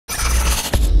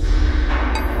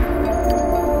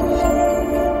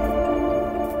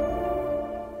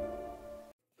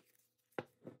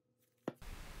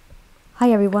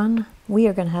Hi everyone, we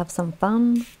are going to have some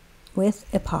fun with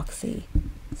epoxy.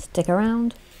 Stick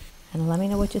around and let me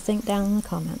know what you think down in the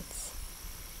comments.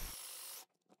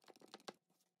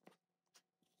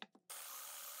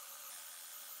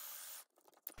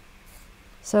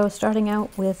 So starting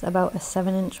out with about a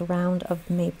 7-inch round of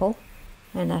maple,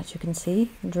 and as you can see,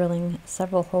 drilling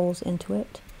several holes into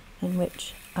it in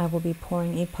which I will be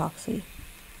pouring epoxy.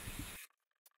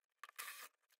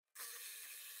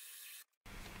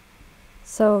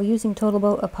 So using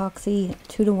Teachable epoxy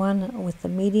 2-to-1 with the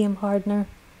medium hardener.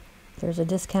 There's a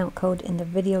discount code in the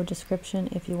video description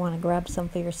if you want to grab some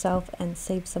for yourself and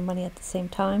save some money at the same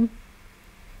time.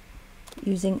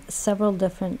 Using several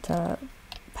different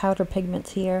powder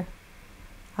pigments here.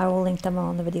 I will link them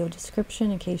all in the video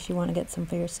description in case you want to get some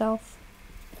for yourself.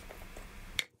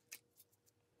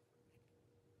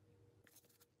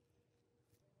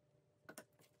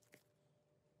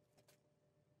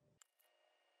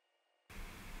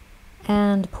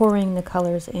 And pouring the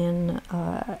colors in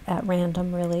at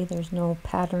random, really. There's no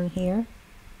pattern here.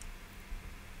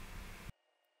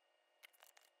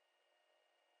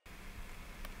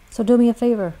 So do me a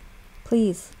favor,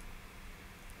 please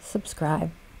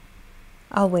subscribe.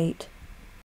 I'll wait.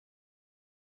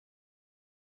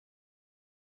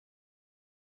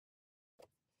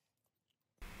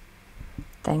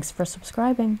 Thanks for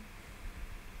subscribing.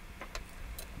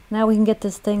 Now we can get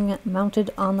this thing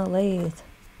mounted on the lathe.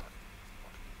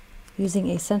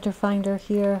 Using a center finder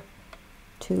here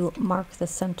to mark the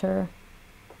center,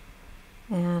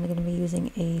 and I'm going to be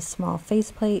using a small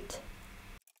faceplate.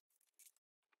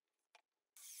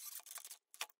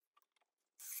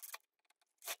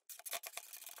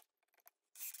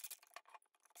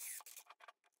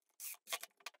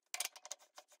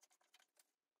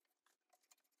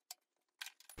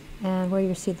 And where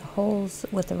you see the holes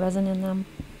with the resin in them,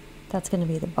 that's going to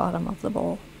be the bottom of the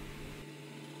bowl.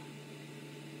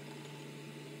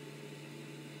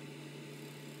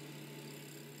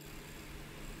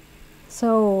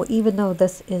 So even though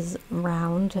this is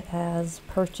round as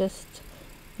purchased,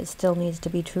 it still needs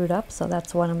to be trued up, so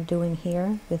that's what I'm doing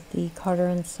here with the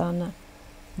Carter & Son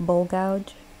bowl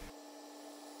gouge.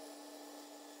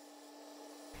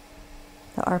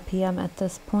 The RPM at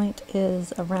this point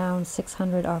is around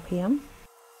 600 RPM.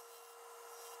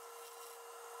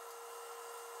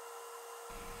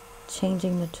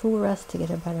 Changing the tool rest to get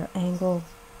a better angle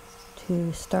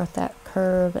to start that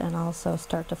curve and also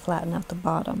start to flatten out the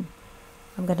bottom.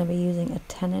 I'm going to be using a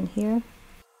tenon here.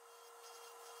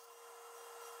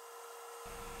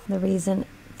 The reason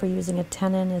for using a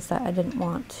tenon is that I didn't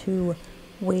want to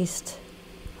waste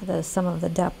some of the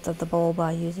depth of the bowl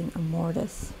by using a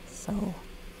mortise. So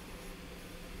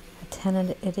a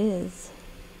tenon it is.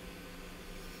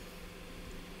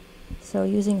 So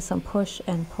using some push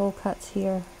and pull cuts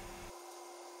here.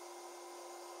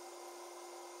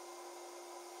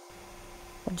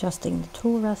 Adjusting the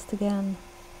tool rest again.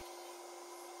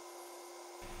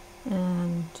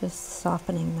 And just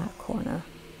softening that corner.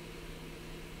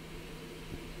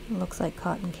 It looks like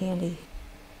cotton candy.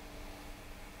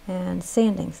 And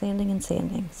sanding.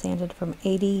 Sanded from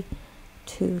 80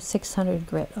 to 600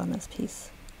 grit on this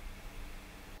piece.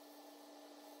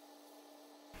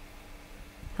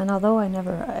 And although I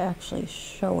never actually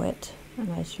show it, and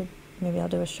maybe I'll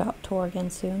do a shop tour again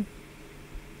soon,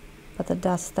 but the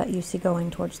dust that you see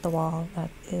going towards the wall, that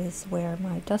is where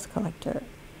my dust collector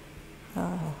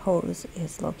hose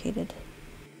is located.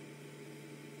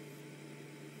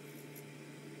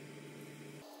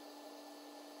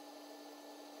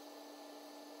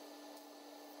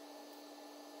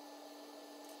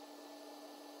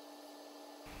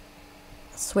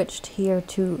 Switched here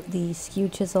to the skew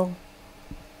chisel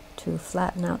to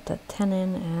flatten out the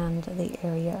tenon and the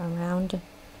area around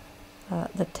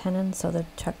the tenon so the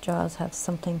chuck jaws have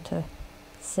something to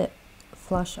sit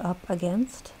flush up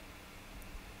against.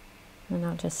 And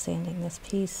now just sanding this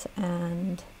piece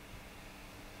and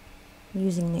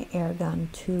using the air gun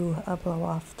to blow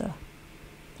off the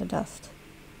dust.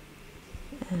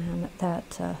 And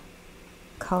that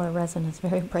color resin is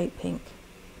very bright pink.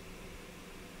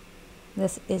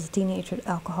 This is denatured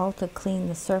alcohol to clean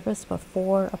the surface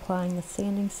before applying the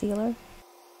sanding sealer.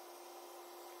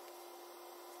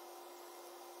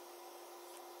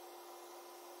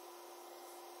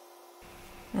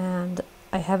 And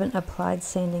I haven't applied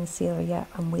sanding sealer yet.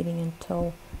 I'm waiting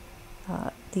until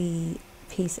the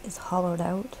piece is hollowed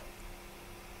out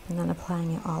and then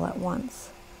applying it all at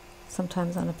once.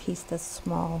 Sometimes on a piece that's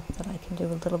small that I can do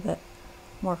a little bit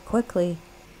more quickly,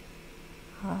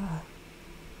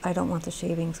 I don't want the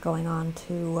shavings going on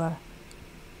to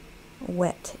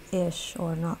wet-ish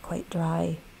or not quite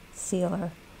dry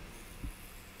sealer.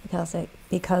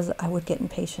 because I would get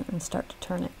impatient and start to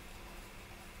turn it.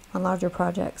 On larger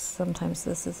projects, sometimes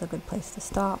this is a good place to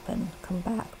stop and come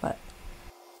back, but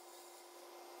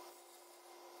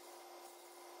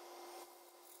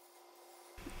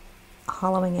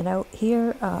hollowing it out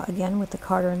here, again with the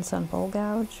Carter & Son bowl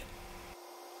gouge.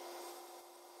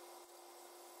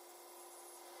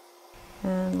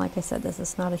 And like I said, this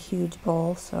is not a huge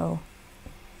bowl, so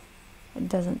it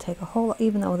doesn't take a whole,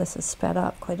 even though this is sped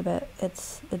up quite a bit,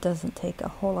 it doesn't take a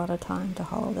whole lot of time to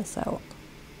hollow this out,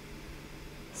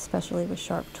 especially with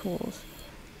sharp tools.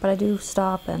 But I do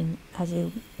stop, and as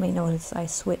you may notice, I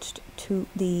switched to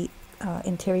the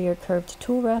interior curved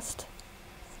tool rest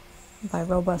by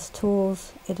Robust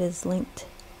Tools. It is linked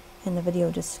in the video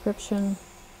description.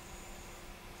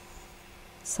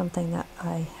 Something that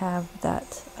I have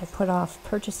that I put off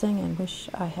purchasing and wish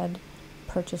I had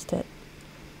purchased it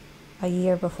a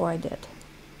year before I did.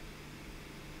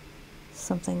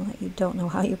 Something that you don't know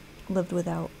how you lived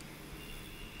without.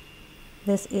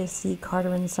 This is the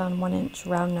Carter & Son 1-inch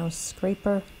round nose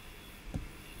scraper,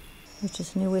 which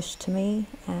is newish to me,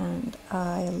 and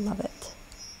I love it.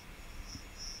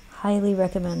 Highly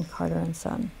recommend Carter &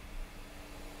 Son.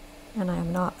 And I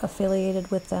am not affiliated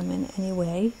with them in any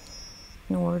way,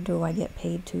 nor do I get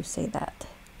paid to say that.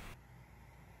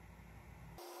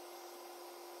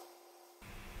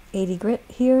 80 grit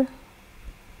here.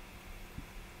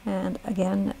 And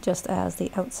again, just as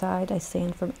the outside, I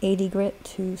sand from 80 grit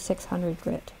to 600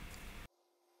 grit.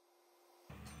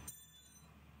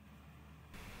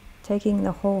 Taking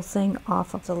the whole thing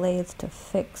off of the lathe to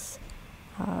fix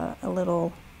a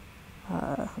little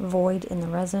void in the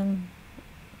resin.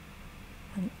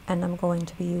 And I'm going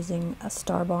to be using a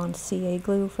Starbond CA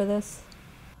glue for this.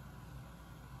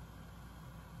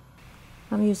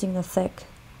 I'm using the thick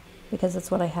because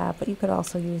it's what I have, but you could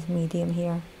also use medium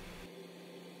here.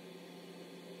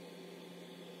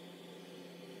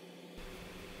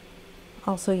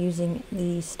 Also using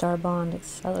the Starbond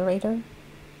accelerator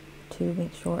to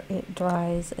make sure it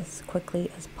dries as quickly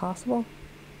as possible.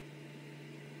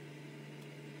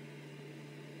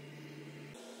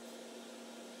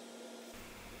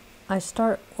 I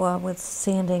start with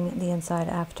sanding the inside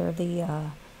after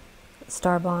the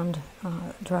Starbond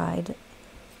dried,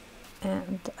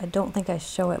 and I don't think I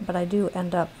show it, but I do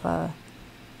end up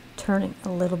turning a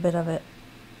little bit of it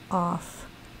off,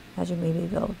 as you may be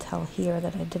able to tell here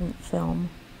that I didn't film.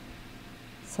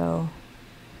 So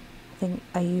I think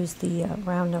I used the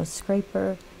round nose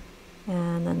scraper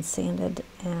and then sanded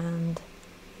and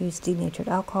used denatured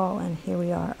alcohol, and here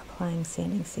we are applying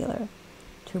sanding sealer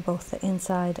to both the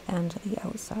inside and the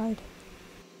outside.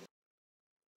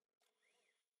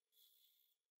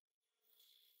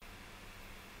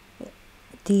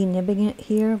 De-nibbing it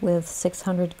here with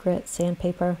 600 grit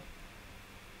sandpaper.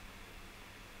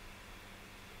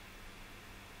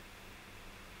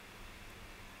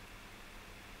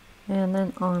 And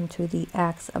then on to the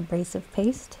Axe abrasive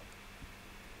paste.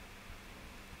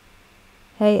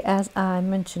 Hey, as I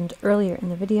mentioned earlier in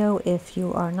the video, if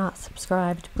you are not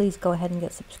subscribed, please go ahead and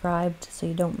get subscribed so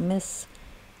you don't miss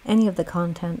any of the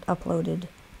content uploaded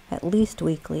at least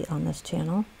weekly on this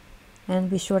channel. And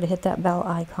be sure to hit that bell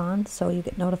icon so you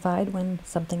get notified when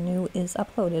something new is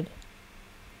uploaded.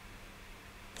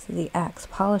 This is the Axe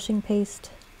polishing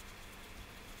paste.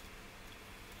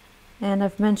 And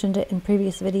I've mentioned it in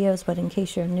previous videos, but in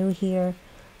case you're new here,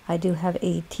 I do have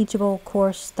a Teachable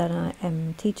course that I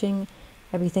am teaching.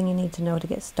 Everything you need to know to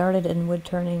get started in wood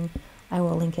turning. I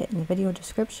will link it in the video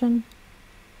description.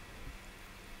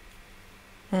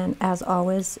 And as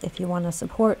always, if you want to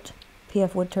support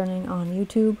PF Woodturning on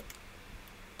YouTube,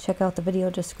 check out the video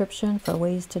description for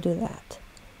ways to do that.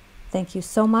 Thank you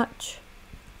so much.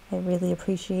 I really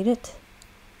appreciate it.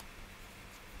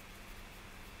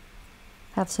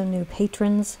 Have some new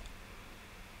patrons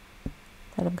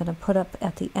that I'm going to put up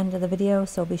at the end of the video,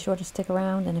 so be sure to stick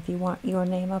around, and if you want your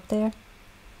name up there,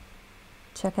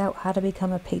 check out how to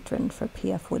become a patron for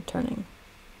PF Woodturning.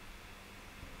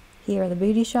 Here are the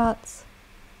beauty shots.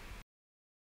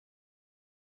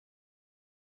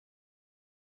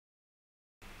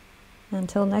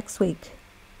 Until next week,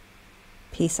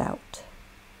 peace out.